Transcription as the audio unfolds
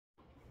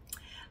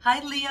Hi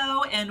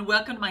Leo, and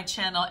welcome to my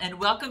channel, and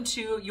welcome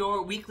to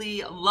your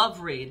weekly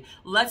love read.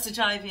 Let's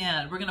dive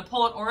in. We're going to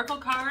pull an oracle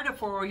card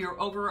for your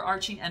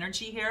overarching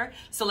energy here.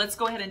 So let's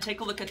go ahead and take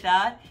a look at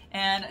that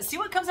and see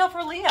what comes out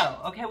for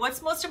Leo. Okay,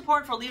 what's most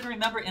important for Leo to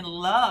remember in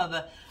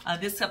love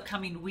this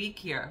upcoming week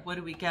here? What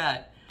do we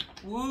get?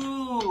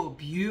 Ooh,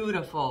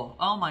 beautiful.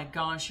 Oh my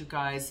gosh, you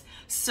guys.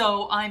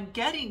 So I'm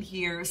getting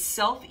here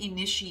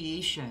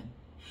self-initiation.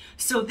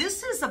 So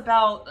this is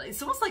about,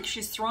 it's almost like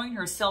she's throwing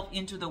herself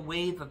into the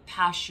wave of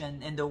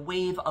passion and the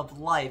wave of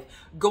life,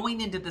 going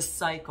into the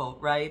cycle,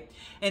 right?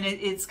 And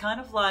it's kind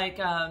of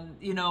like,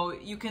 you know,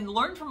 you can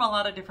learn from a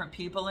lot of different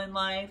people in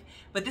life,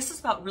 but this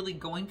is about really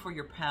going for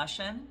your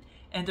passion.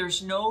 And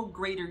there's no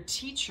greater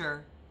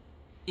teacher,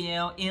 you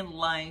know, in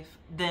life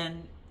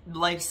than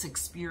life's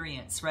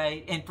experience,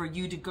 right? And for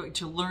you to go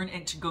to learn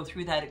and to go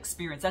through that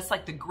experience, that's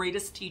like the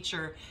greatest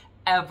teacher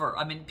ever.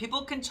 I mean,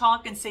 people can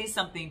talk and say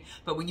something,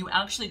 but when you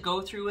actually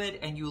go through it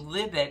and you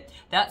live it,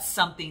 that's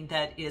something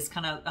that is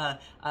kind of,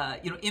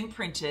 you know,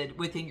 imprinted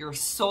within your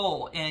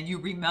soul, and you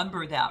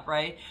remember that,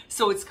 right?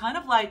 So it's kind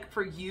of like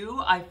for you,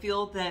 I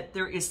feel that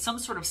there is some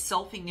sort of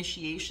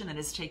self-initiation that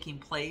is taking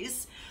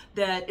place,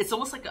 that it's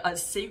almost like a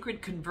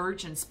sacred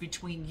convergence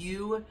between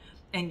you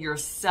and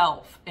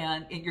yourself,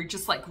 and you're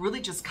just like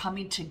really just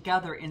coming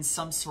together in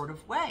some sort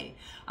of way,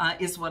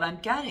 is what I'm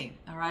getting,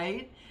 all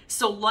right?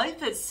 So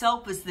life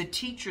itself is the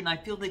teacher, and I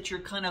feel that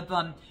you're kind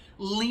of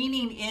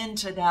leaning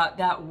into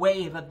that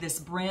wave of this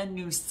brand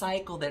new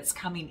cycle that's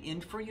coming in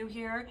for you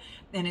here,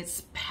 and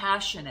it's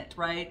passionate,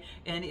 right?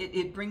 And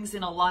it brings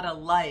in a lot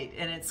of light,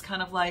 and it's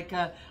kind of like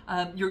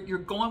you're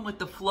going with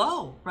the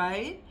flow,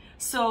 right?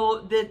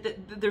 So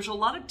there's a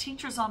lot of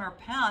teachers on our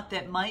path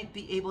that might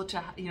be able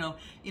to, you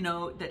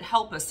know, that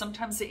help us.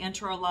 Sometimes they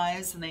enter our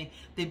lives and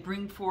they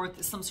bring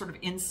forth some sort of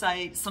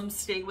insight. Some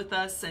stay with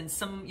us, and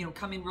some, you know,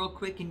 come in real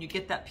quick, and you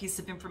get that piece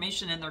of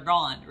information and they're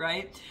gone,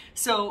 right?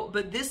 So,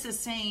 but this is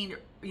saying,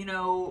 you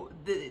know,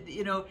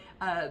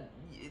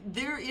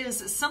 there is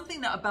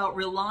something about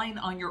relying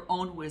on your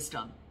own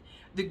wisdom.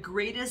 The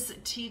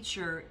greatest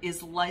teacher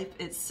is life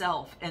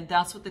itself, and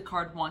that's what the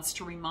card wants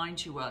to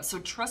remind you of. So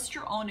trust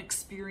your own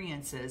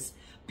experiences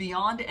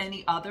beyond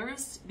any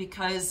others,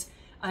 because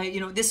you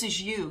know, this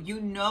is you. You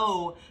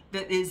know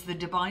that is the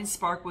divine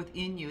spark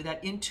within you,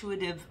 that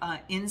intuitive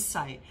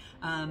insight.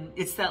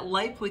 It's that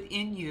life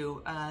within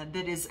you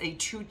that is a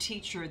true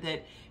teacher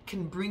that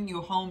can bring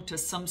you home to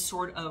some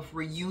sort of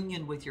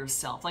reunion with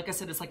yourself. Like I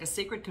said, it's like a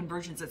sacred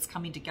convergence that's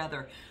coming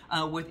together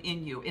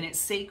within you, and it's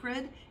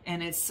sacred,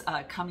 and it's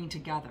coming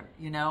together,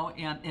 you know,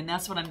 and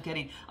that's what I'm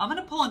getting. I'm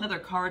going to pull another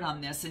card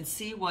on this and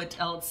see what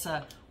else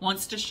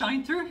wants to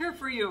shine through here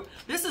for you.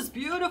 This is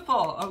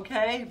beautiful,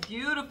 okay?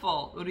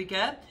 Beautiful. What do we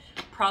get?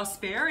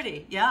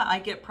 Prosperity. Yeah, I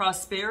get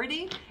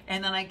prosperity,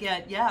 and then I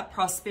get, yeah,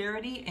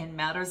 prosperity in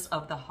matters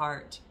of the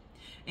heart.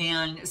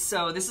 And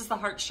so this is the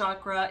heart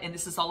chakra, and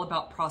this is all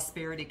about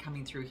prosperity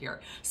coming through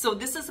here. So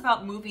this is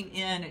about moving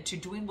in to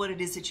doing what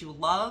it is that you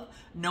love,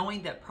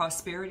 knowing that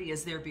prosperity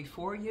is there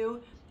before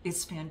you.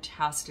 It's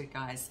fantastic,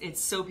 guys.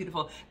 It's so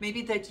beautiful.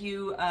 Maybe that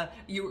you're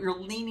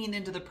leaning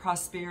into the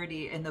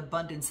prosperity and the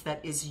abundance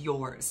that is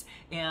yours,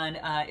 and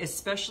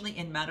especially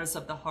in matters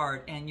of the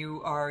heart. And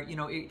you are, you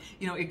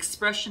know,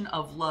 expression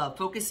of love,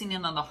 focusing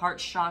in on the heart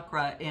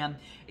chakra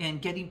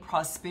and getting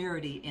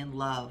prosperity in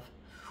love.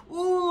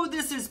 Ooh,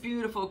 this is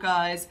beautiful,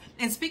 guys.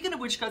 And speaking of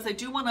which, guys, I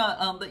do want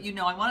to let you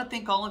know, I want to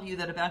thank all of you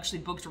that have actually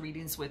booked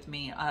readings with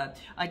me. I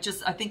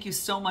thank you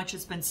so much.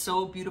 It's been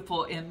so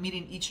beautiful in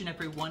meeting each and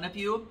every one of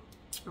you.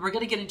 We're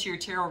going to get into your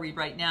tarot read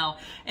right now.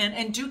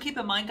 And do keep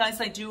in mind, guys,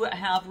 I do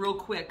have real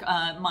quick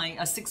my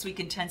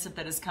 6-week intensive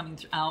that is coming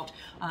out.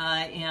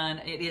 And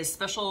it is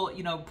special,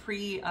 you know,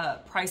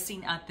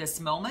 pricing at this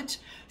moment.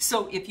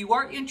 So if you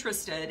are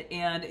interested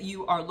and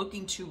you are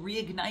looking to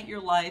reignite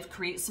your life,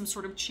 create some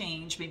sort of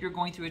change, maybe you're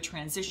going through a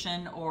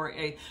transition or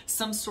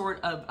some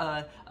sort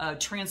of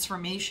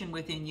transformation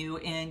within you,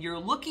 and you're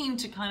looking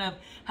to kind of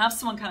have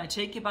someone kind of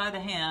take you by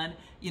the hand,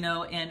 you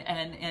know,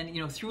 and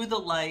you know, through the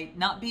light,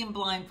 not being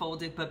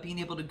blindfolded, but being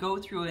able to go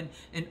through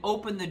and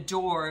open the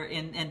door,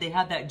 and they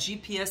have that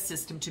GPS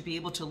system to be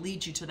able to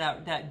lead you to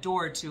that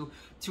door to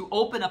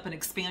open up and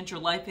expand your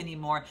life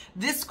anymore.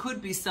 This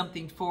could be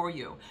something for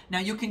you. Now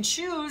you can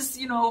choose,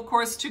 you know, of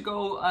course, to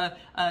go,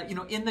 you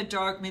know, in the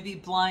dark, maybe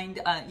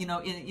blind, you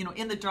know,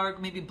 in the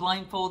dark, maybe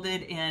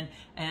blindfolded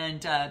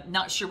and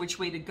not sure which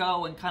way to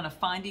go, and kind of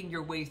finding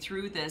your way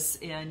through this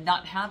and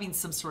not having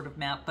some sort of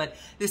map. But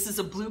this is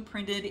a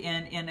blueprinted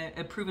and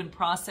a proven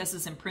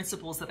processes and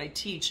principles that I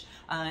teach,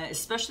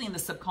 especially in the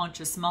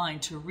subconscious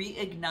mind, to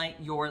reignite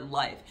your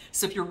life.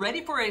 So if you're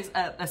ready for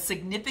a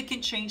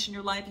significant change in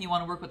your life, and you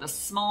want to work with a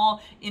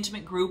small,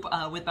 intimate group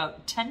with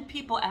about 10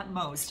 people at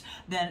most,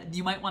 then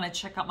you might want to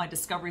check out my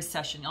discovery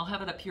session. I'll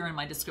have it up here in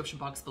my description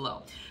box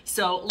below.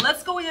 So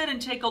let's go ahead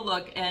and take a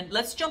look, and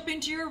let's jump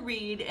into your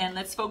read, and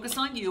let's focus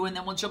on you, and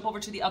then we'll jump over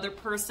to the other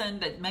person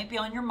that might be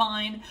on your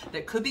mind,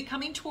 that could be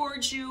coming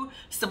towards you,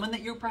 someone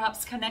that you're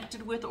perhaps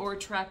connected with or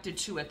attracted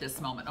to at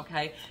this moment,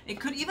 okay? It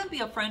could even be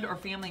a friend or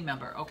family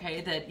member,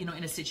 okay, that, you know,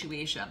 in a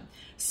situation.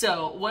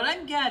 So what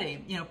I'm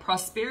getting, you know,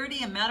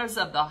 prosperity in matters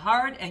of the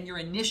heart, and you're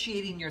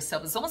initiating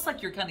yourself. It's almost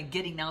like you're kind of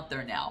getting out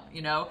there now,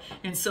 you know,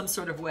 in some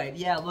sort of way.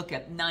 Yeah, look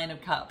at 9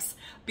 of Cups.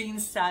 Being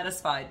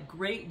satisfied,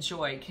 great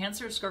joy,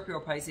 Cancer, Scorpio,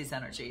 Pisces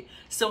energy.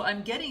 So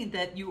I'm getting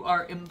that you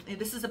are,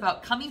 this is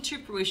about coming to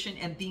fruition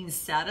and being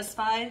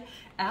satisfied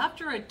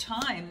after a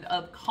time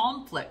of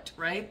conflict,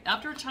 right?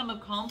 After a time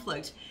of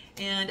conflict.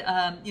 And,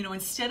 you know,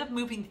 instead of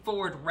moving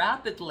forward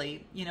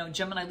rapidly, you know,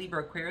 Gemini,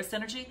 Libra, Aquarius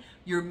energy,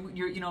 you're,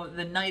 you know,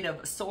 the Knight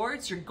of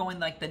Swords, you're going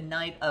like the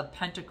Knight of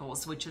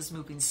Pentacles, which is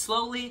moving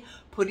slowly,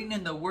 putting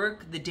in the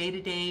work, the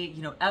day-to-day,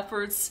 you know,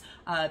 efforts,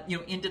 you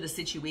know, into the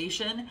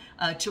situation,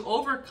 to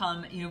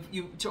overcome,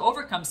 to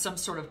overcome some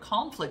sort of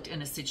conflict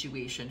in a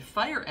situation,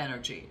 fire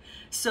energy.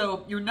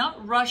 So you're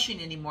not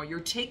rushing anymore.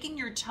 You're taking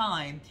your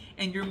time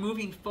and you're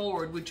moving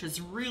forward, which is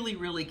really,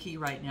 really key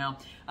right now.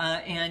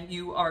 And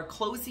you are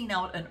closing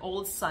out an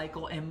old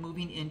cycle and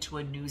moving into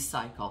a new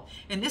cycle.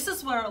 And this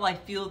is where I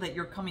feel that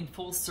you're coming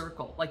full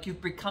circle, like you're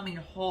becoming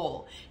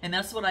whole. And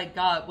that's what I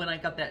got when I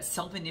got that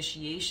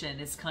self-initiation.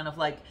 It's kind of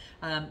like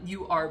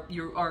you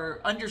are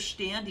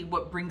understanding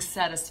what brings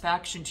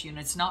satisfaction to you, and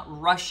it's not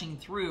rushing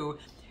through.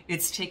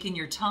 It's taking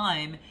your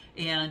time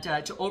and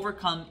to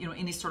overcome, you know,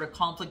 any sort of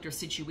conflict or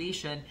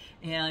situation,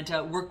 and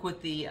work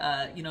with the,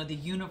 you know, the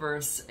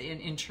universe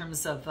in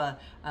terms of,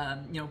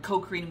 you know,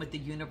 co-creating with the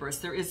universe.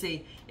 There is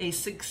a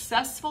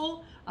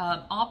successful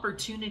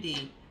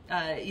opportunity.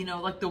 You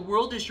know, like the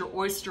world is your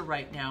oyster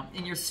right now,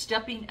 and you're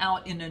stepping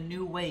out in a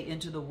new way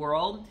into the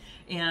world,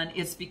 and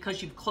it's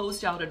because you've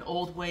closed out an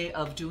old way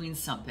of doing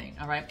something.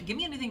 All right, give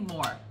me anything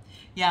more.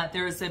 Yeah,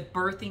 there is a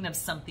birthing of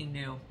something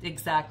new.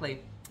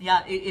 Exactly.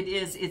 Yeah, it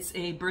is. It's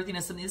a birthing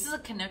of something. This is a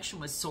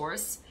connection with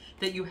Source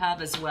that you have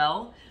as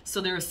well.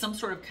 So there is some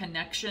sort of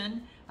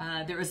connection.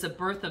 There is a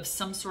birth of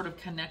some sort of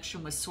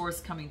connection with Source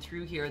coming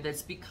through here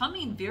that's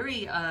becoming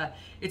very,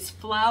 it's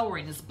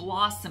flowering, it's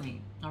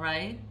blossoming, all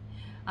right?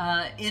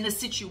 In a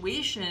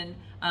situation,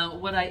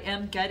 what I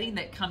am getting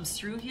that comes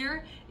through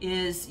here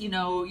is, you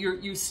know,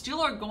 you still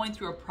are going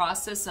through a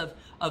process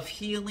of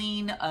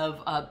healing,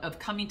 of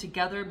coming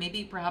together,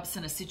 maybe perhaps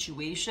in a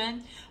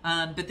situation,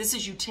 but this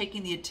is you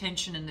taking the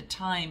attention and the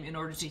time in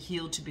order to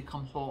heal, to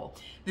become whole.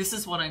 This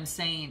is what I'm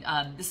saying.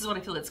 This is what I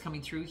feel that's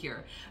coming through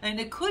here. And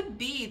it could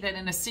be that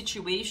in a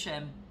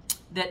situation,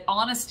 that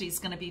honesty is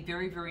going to be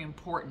very, very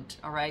important.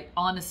 All right,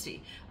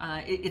 honesty.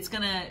 It's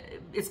gonna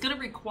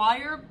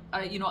require,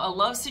 you know, a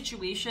love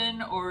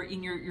situation, or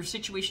in your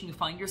situation you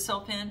find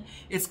yourself in.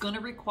 It's going to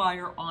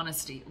require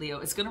honesty, Leo.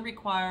 It's going to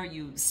require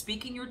you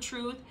speaking your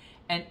truth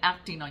and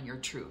acting on your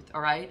truth.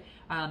 All right.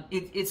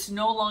 It's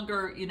no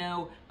longer, you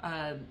know,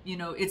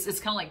 it's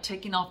kind of like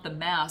taking off the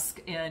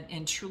mask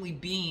and truly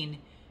being,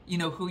 you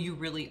know, who you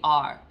really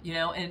are. You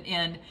know,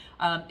 and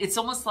it's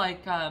almost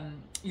like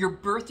you're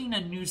birthing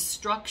a new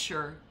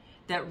structure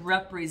that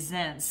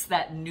represents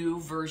that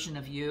new version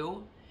of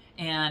you.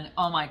 And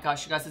oh my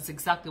gosh, you guys, it's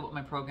exactly what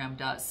my program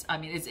does. I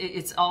mean,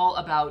 it's all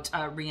about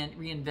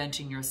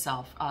reinventing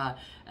yourself.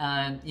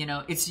 You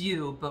know, it's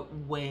you, but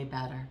way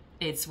better.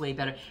 It's way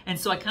better. And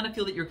so I kind of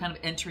feel that you're kind of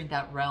entering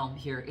that realm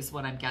here is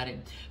what I'm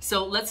getting.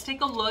 So let's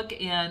take a look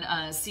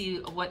and see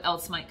what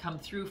else might come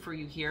through for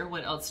you here.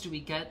 What else do we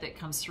get that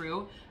comes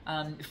through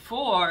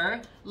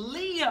for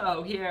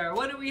Leo here?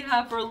 What do we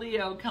have for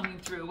Leo coming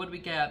through? What do we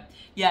get?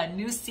 Yeah,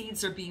 new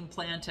seeds are being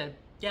planted.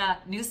 Yeah,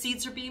 new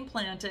seeds are being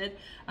planted.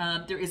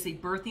 There is a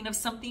birthing of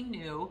something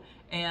new,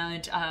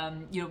 and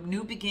you know,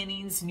 new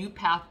beginnings, new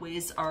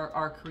pathways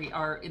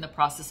are in the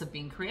process of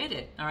being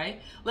created. All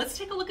right, let's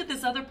take a look at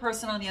this other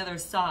person on the other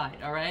side.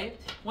 All right,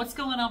 what's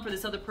going on for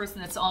this other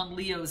person that's on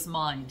Leo's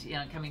mind?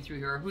 Yeah, coming through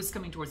here. Who's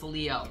coming towards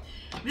Leo?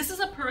 This is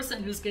a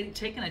person who's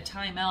taking a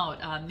time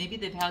out. Maybe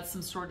they've had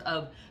some sort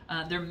of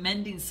they're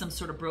mending some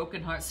sort of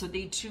broken heart, so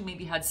they too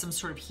maybe had some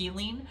sort of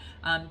healing.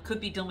 Could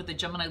be done with the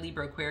Gemini,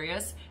 Libra,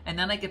 Aquarius, and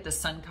then I get the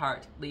Sun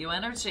card, Leo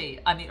energy.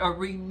 I mean, a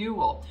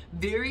renewal,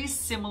 very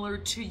similar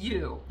to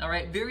you. All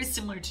right, very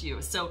similar to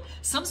you. So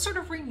some sort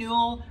of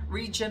renewal,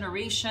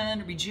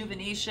 regeneration,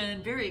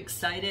 rejuvenation. Very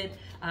excited.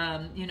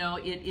 You know,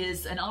 it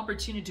is an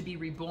opportunity to be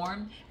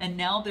reborn, and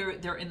now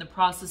they're in the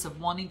process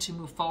of wanting to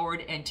move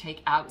forward and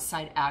take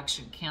outside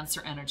action.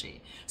 Cancer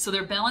energy. So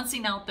they're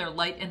balancing out their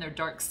light and their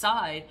dark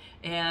side,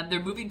 and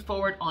they're moving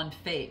forward on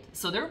faith.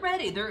 So they're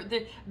ready.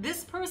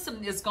 This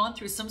person has gone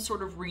through some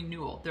sort of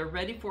renewal. They're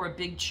ready for a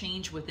big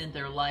change within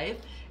their life,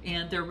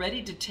 and they're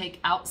ready to take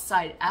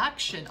outside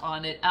action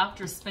on it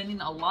after spending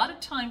a lot of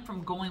time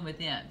from going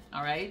within.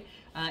 All right.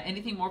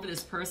 Anything more for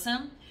this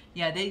person?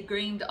 Yeah, they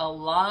gained a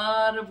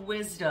lot of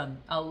wisdom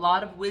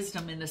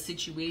in the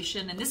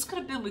situation. And this could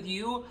have been with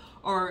you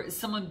or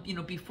someone, you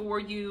know, before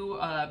you,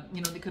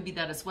 you know, they could be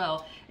that as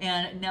well.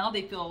 And now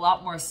they feel a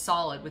lot more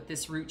solid with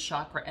this root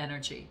chakra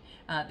energy.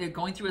 They're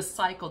going through a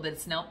cycle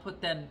that's now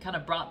kind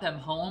of brought them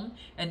home.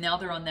 And now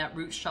they're on that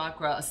root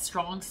chakra, a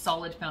strong,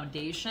 solid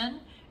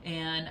foundation.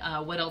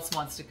 And what else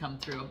wants to come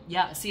through?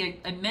 Yeah, see,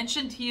 I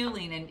mentioned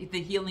healing, and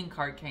the healing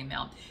card came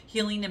out.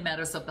 Healing in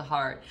matters of the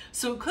heart.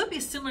 So it could be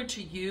similar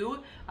to you.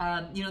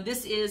 You know,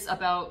 this is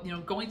about, you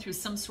know, going through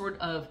some sort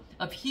of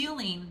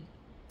healing,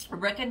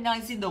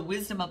 recognizing the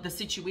wisdom of the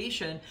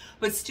situation,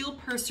 but still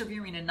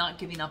persevering and not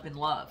giving up in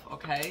love,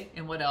 okay?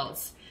 And what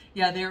else?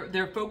 Yeah,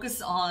 they're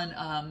focused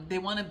on, they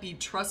want to be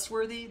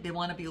trustworthy, they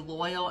want to be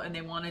loyal, and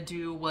they want to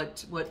do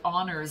what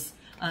honors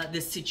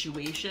this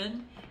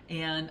situation.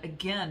 And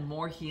again,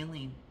 more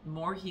healing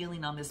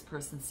on this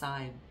person's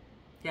side.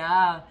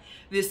 Yeah,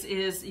 this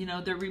is, you know,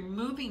 they're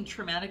removing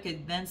traumatic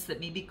events that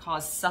maybe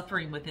caused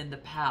suffering within the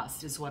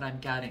past is what I'm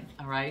getting,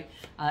 all right?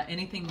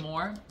 Anything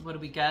more? What do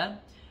we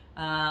get?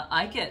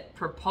 I get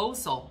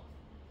proposal.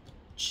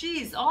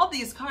 Geez, all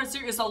these cards,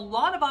 there is a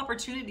lot of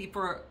opportunity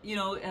for, you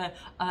know,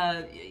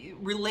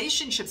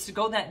 relationships to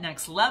go that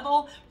next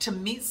level, to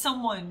meet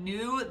someone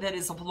new that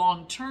is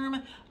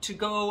long-term, to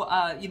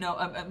go, you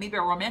know, maybe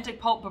a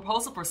romantic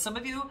proposal for some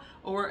of you,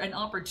 or an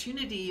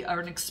opportunity or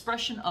an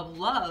expression of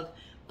love.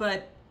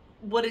 But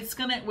what's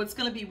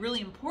gonna be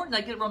really important,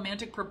 I get a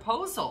romantic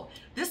proposal.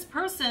 This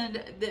person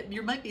that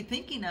you might be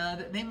thinking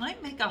of, they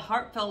might make a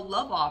heartfelt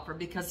love offer,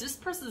 because this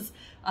person's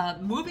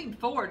moving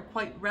forward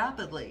quite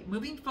rapidly,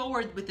 moving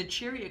forward with the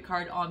Chariot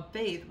card on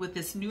faith with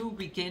this new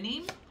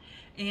beginning.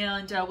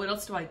 And what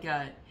else do I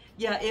get?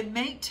 Yeah, it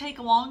may take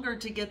longer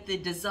to get the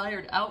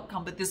desired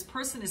outcome, but this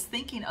person is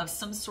thinking of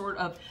some sort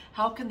of,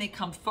 how can they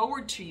come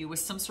forward to you with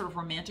some sort of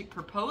romantic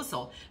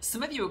proposal?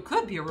 Some of you, it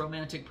could be a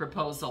romantic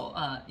proposal,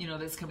 you know,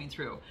 that's coming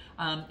through.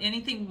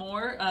 Anything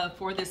more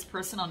for this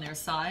person on their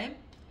side?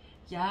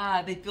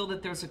 Yeah, they feel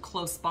that there's a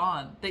close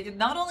bond. They,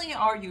 not only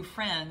are you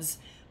friends,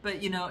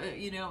 but you know,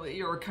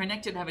 you're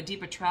connected, have a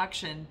deep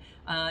attraction,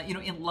 you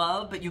know, in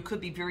love, but you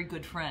could be very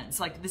good friends.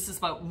 Like, this is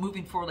about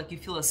moving forward, like you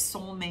feel a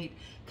soulmate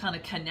kind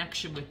of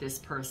connection with this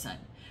person.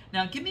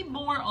 Now, give me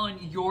more on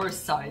your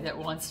side that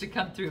wants to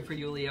come through for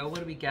you, Leo. What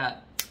do we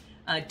got?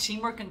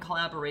 Teamwork and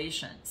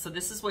collaboration. So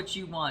this is what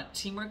you want.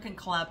 Teamwork and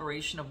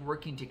collaboration of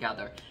working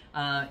together,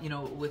 you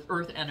know, with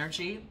earth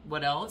energy.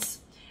 What else?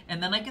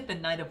 And then I get the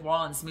Knight of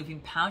Wands, moving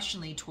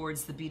passionately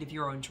towards the beat of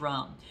your own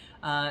drum.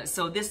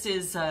 So this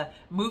is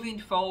moving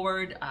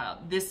forward.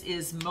 This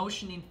is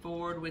motioning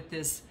forward with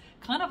this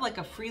kind of like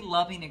a free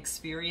loving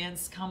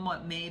experience, come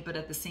what may, but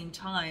at the same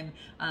time,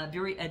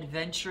 very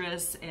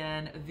adventurous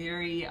and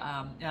very,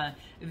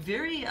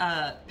 very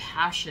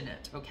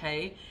passionate,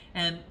 okay?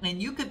 And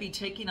you could be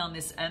taking on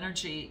this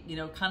energy, you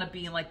know, kind of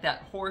being like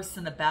that horse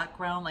in the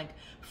background, like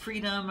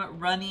freedom,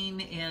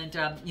 running,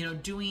 and you know,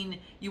 doing.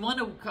 You want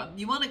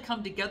to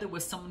come together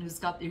with someone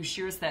who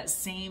shares that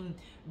same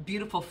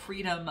beautiful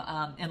freedom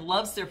and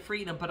loves their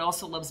freedom, but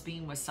also loves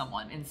being with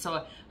someone. And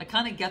so I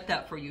kind of get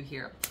that for you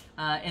here.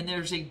 And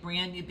there's a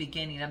brand new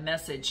beginning, a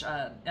message.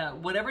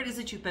 Whatever it is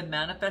that you've been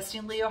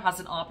manifesting, Leo, has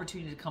an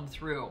opportunity to come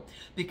through,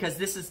 because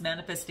this is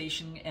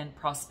manifestation and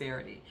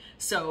prosperity.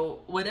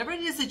 So whatever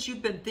it is that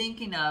you've been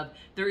thinking of,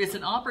 there is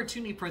an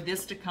opportunity for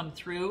this to come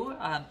through,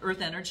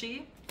 earth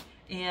energy.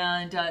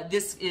 And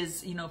this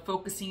is, you know,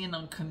 focusing in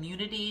on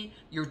community,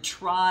 your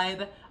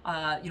tribe,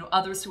 you know,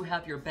 others who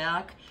have your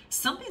back.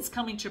 Something's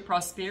coming to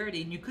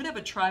prosperity, and you could have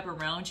a tribe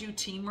around you,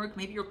 teamwork.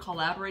 Maybe you're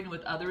collaborating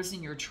with others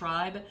in your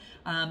tribe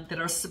that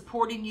are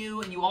supporting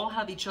you, and you all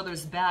have each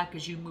other's back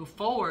as you move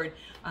forward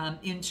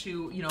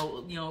into,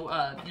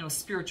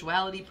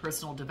 spirituality,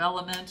 personal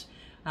development.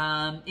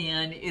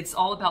 And it's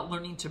all about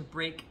learning to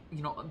break,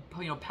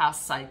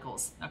 past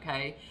cycles.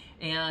 Okay.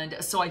 And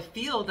so I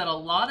feel that a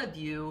lot of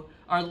you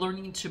are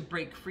learning to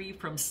break free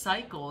from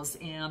cycles,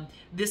 and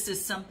this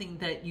is something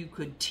that you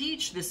could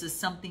teach. This is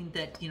something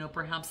that,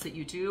 perhaps that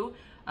you do.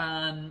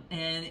 And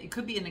it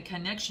could be in a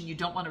connection. You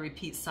don't want to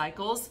repeat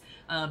cycles,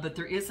 but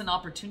there is an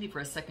opportunity for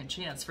a second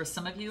chance. For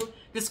some of you,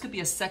 this could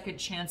be a second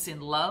chance in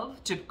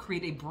love to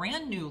create a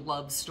brand new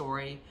love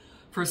story.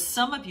 For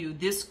some of you,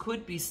 this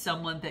could be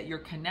someone that you're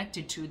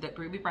connected to, that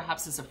maybe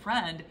perhaps is a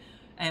friend,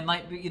 and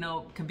might be,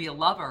 can be a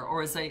lover,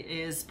 or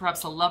is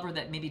perhaps a lover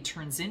that maybe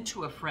turns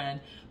into a friend.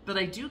 But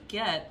I do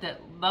get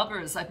that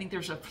lovers, I think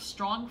there's a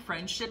strong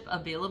friendship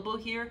available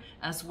here,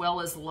 as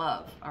well as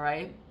love, all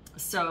right?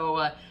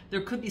 So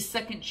there could be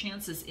second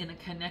chances in a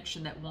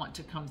connection that want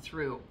to come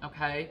through,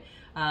 okay?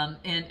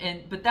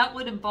 But that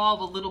would involve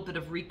a little bit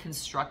of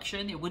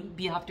reconstruction. It wouldn't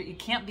be it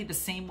can't be the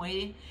same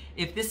way.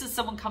 If this is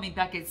someone coming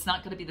back, it's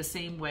not going to be the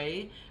same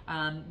way,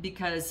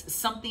 because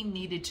something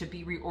needed to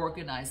be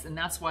reorganized, and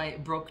that's why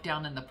it broke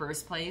down in the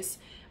first place.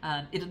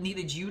 It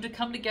needed you to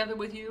come together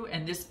with you,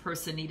 and this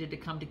person needed to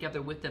come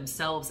together with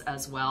themselves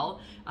as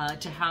well,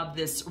 to have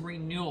this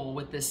renewal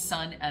with this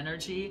sun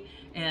energy.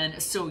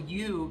 And so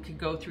you could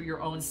go through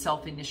your own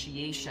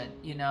self-initiation,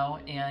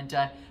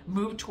 and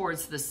move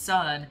towards the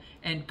sun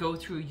and go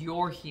through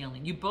your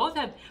healing. You both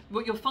have,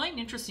 what you'll find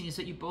interesting is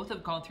that you both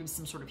have gone through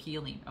some sort of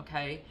healing,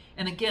 okay?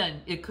 And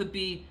again, it could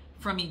be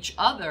from each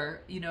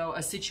other,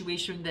 a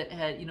situation that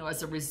had,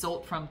 as a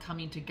result from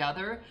coming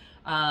together,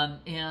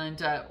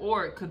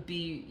 or it could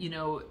be,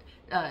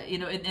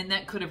 and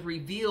that could have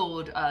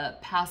revealed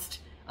past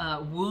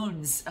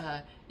wounds,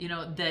 you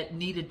know, that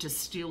needed to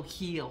still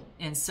heal.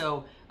 And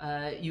so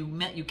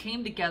you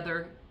came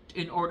together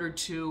in order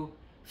to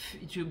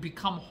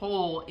become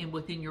whole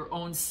within your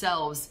own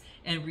selves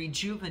and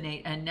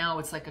rejuvenate, and now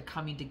it's like a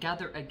coming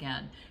together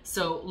again.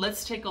 So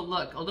let's take a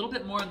look a little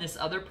bit more on this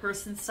other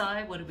person's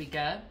side. What do we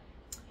get?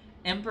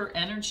 Emperor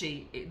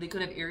energy. They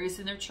could have Aries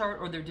in their chart,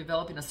 or they're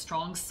developing a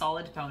strong,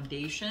 solid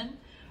foundation,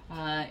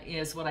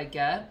 is what I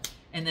get.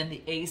 And then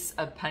the Ace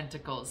of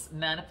Pentacles,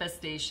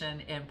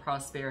 manifestation and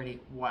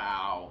prosperity.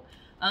 Wow.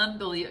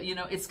 Unbelievable. You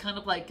know, it's kind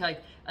of like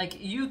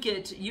you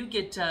get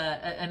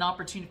an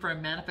opportunity for a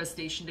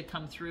manifestation to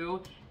come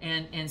through,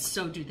 and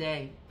so do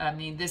they. I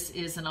mean, this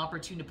is an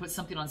opportunity to put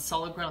something on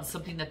solid ground,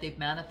 something that they've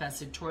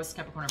manifested, Taurus,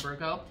 Capricorn, or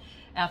Virgo,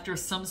 after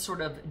some sort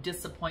of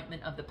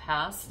disappointment of the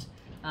past.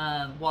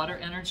 Water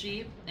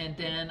energy. And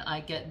then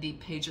I get the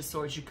Page of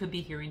Swords. You could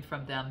be hearing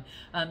from them.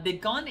 They've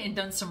gone and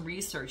done some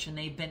research, and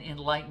they've been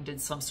enlightened in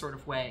some sort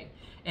of way,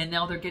 and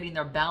now they're getting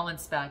their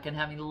balance back and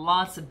having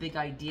lots of big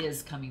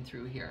ideas coming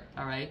through here.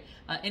 All right,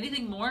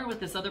 anything more with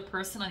this other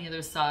person on the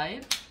other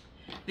side?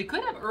 They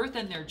could have Earth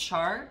in their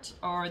chart,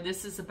 or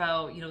this is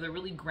about, you know, they're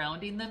really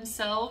grounding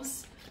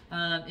themselves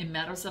in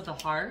matters of the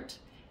heart,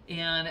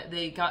 and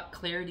they got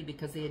clarity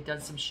because they had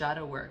done some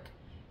shadow work.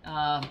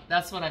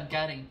 That's what I'm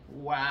getting.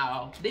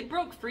 Wow. They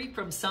broke free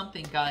from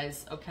something,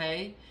 guys.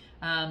 Okay.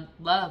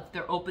 Love.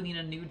 They're opening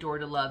a new door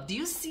to love. Do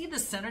you see the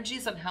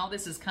synergies of how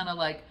this is kind of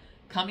like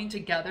coming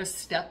together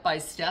step by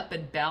step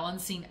and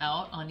balancing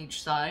out on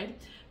each side?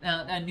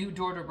 A new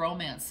door to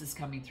romance is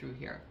coming through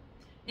here.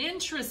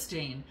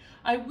 Interesting.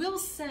 I will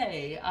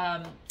say,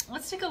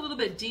 let's take a little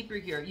bit deeper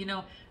here. You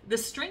know, the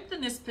strength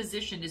in this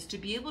position is to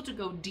be able to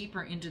go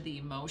deeper into the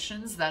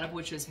emotions, that of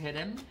which is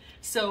hidden.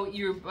 So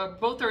you're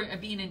both are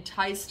being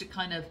enticed to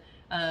kind of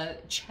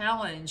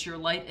challenge your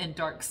light and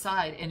dark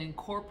side and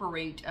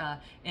incorporate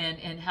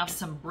and have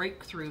some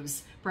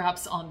breakthroughs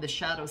perhaps on the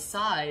shadow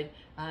side,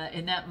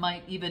 and that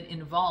might even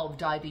involve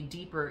diving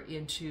deeper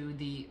into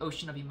the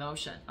ocean of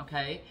emotion.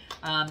 Okay,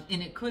 and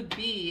it could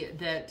be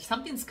that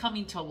something's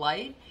coming to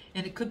light,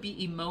 and it could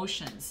be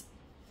emotions.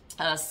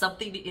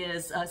 Something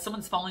is,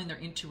 someone's following their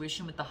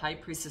intuition with the High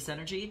Priestess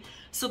energy.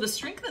 So the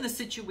strength of the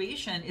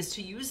situation is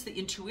to use the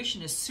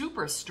intuition is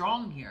super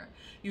strong here.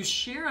 You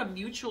share a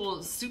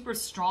mutual, super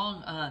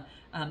strong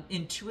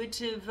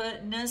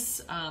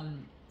intuitiveness,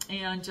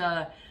 and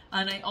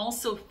I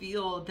also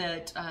feel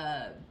that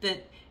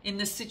that in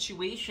this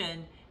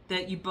situation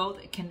that you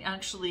both can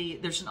actually,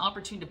 there's an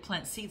opportunity to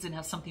plant seeds and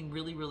have something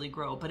really, really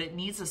grow, but it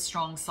needs a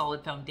strong,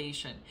 solid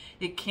foundation.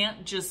 It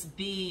can't just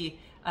be,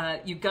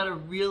 you've got to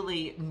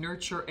really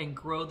nurture and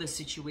grow the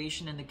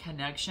situation and the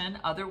connection.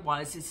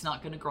 Otherwise, it's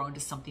not going to grow into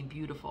something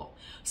beautiful.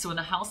 So in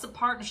the House of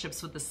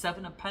Partnerships with the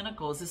Seven of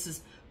Pentacles, this is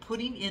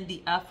putting in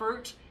the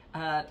effort.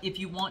 If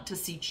you want to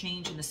see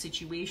change in the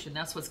situation,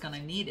 that's what's going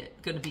to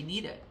be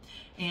needed.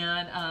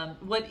 And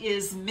what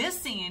is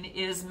missing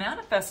is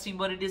manifesting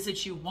what it is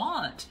that you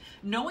want,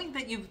 knowing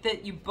that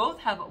you both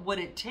have what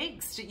it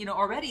takes to, you know,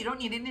 already. You don't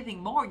need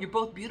anything more. You're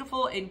both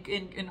beautiful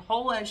and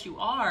whole as you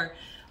are.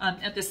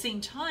 At the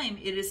same time,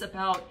 it is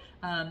about,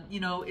 you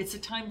know, it's a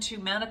time to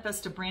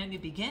manifest a brand new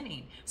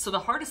beginning. So the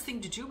hardest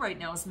thing to do right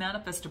now is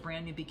manifest a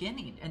brand new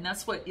beginning. And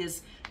that's what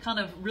is kind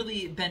of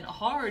really been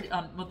hard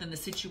within the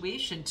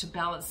situation, to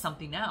balance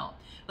something out.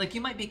 Like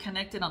you might be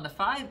connected on the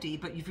 5D,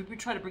 but if you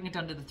try to bring it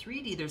down to the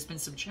 3D, there's been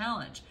some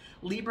challenge.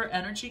 Libra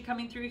energy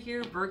coming through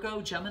here,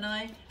 Virgo,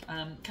 Gemini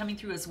coming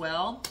through as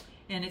well.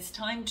 And it's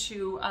time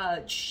to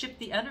shift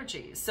the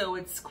energy. So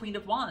it's Queen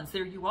of Wands,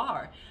 there you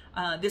are.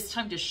 This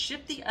time to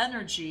shift the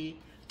energy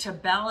to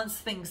balance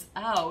things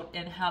out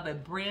and have a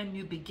brand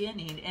new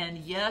beginning. And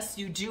yes,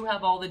 you do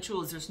have all the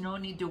tools. There's no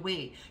need to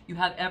wait. You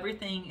have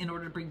everything in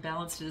order to bring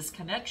balance to this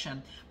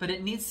connection, but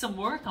it needs some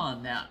work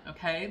on that,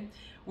 okay?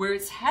 Where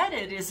it's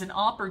headed is an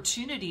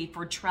opportunity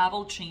for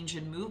travel, change,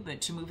 and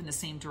movement to move in the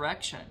same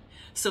direction.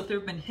 So if there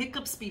have been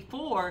hiccups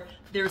before,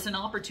 there's an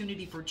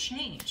opportunity for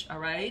change, all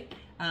right?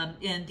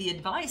 And the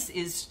advice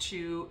is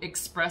to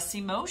express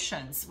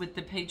emotions with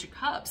the Page of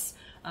Cups.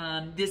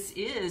 This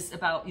is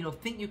about, you know,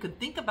 you can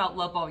think about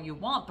love all you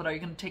want, but are you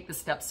going to take the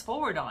steps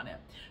forward on it?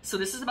 So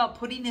this is about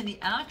putting in the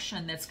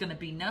action that's going to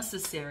be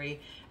necessary,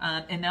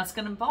 and that's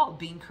going to involve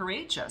being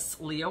courageous.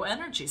 Leo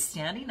energy,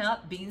 standing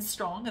up, being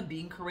strong, and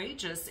being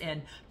courageous,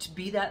 and to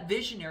be that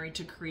visionary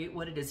to create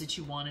what it is that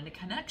you want in a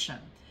connection.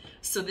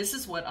 So this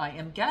is what I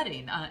am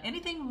getting.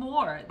 Anything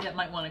more that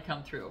might want to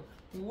come through?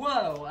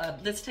 Whoa,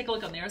 let's take a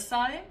look on their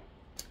side.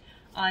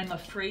 I'm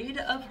afraid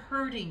of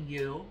hurting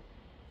you,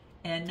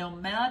 and no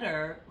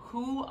matter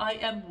who I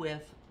am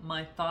with,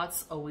 my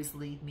thoughts always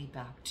lead me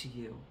back to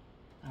you.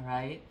 All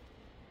right?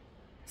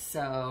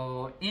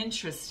 So,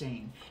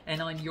 interesting. And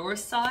on your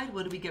side,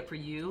 what do we get for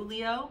you,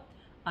 Leo?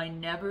 I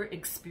never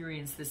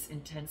experienced this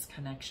intense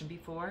connection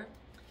before.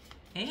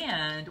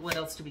 And what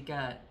else do we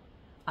get?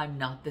 I'm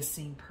not the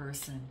same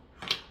person.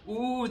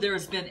 Ooh,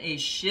 there's been a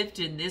shift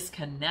in this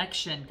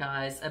connection,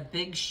 guys, a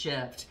big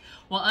shift.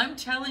 Well, I'm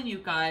telling you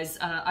guys,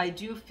 I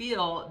do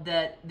feel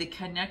that the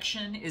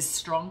connection is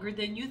stronger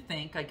than you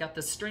think. I got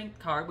the Strength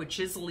card, which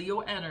is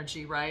Leo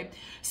energy, right?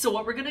 So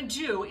what we're going to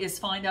do is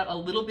find out a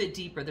little bit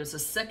deeper. There's a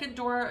second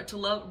door to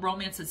love,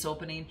 romance that's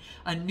opening,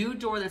 a new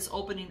door that's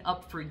opening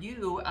up for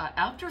you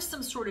after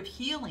some sort of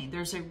healing.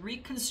 There's a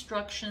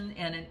reconstruction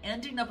and an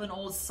ending of an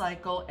old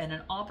cycle and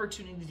an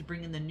opportunity to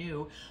bring in the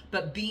new,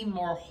 but be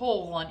more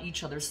whole on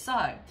each other's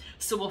side.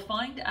 So we'll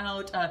find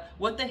out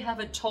what they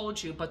haven't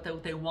told you, but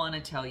that they want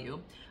to tell you.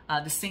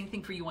 The same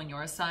thing for you on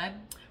your side.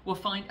 We'll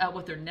find out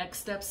what their next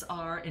steps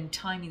are and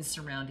timing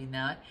surrounding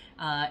that,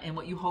 and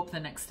what you hope the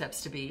next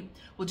steps to be.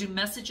 We'll do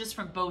messages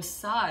from both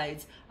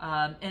sides,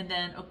 and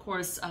then of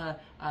course,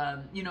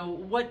 you know,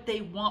 what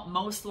they want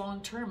most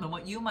long-term and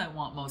what you might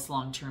want most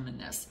long-term in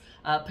this.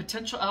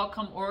 Potential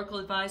outcome oracle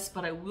advice,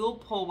 but I will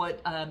pull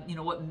what, you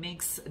know, what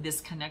makes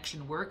this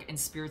connection work and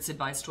Spirit's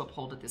advice to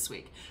uphold it this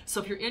week.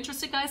 So if you're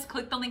interested, guys,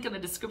 click the link in the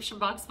description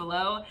box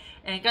below.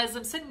 And guys,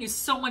 I'm sending you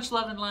so much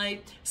love and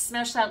light.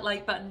 Smash that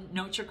like button,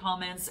 note your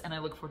comments, and I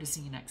look forward to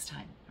seeing you next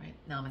time. All right,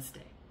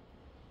 namaste.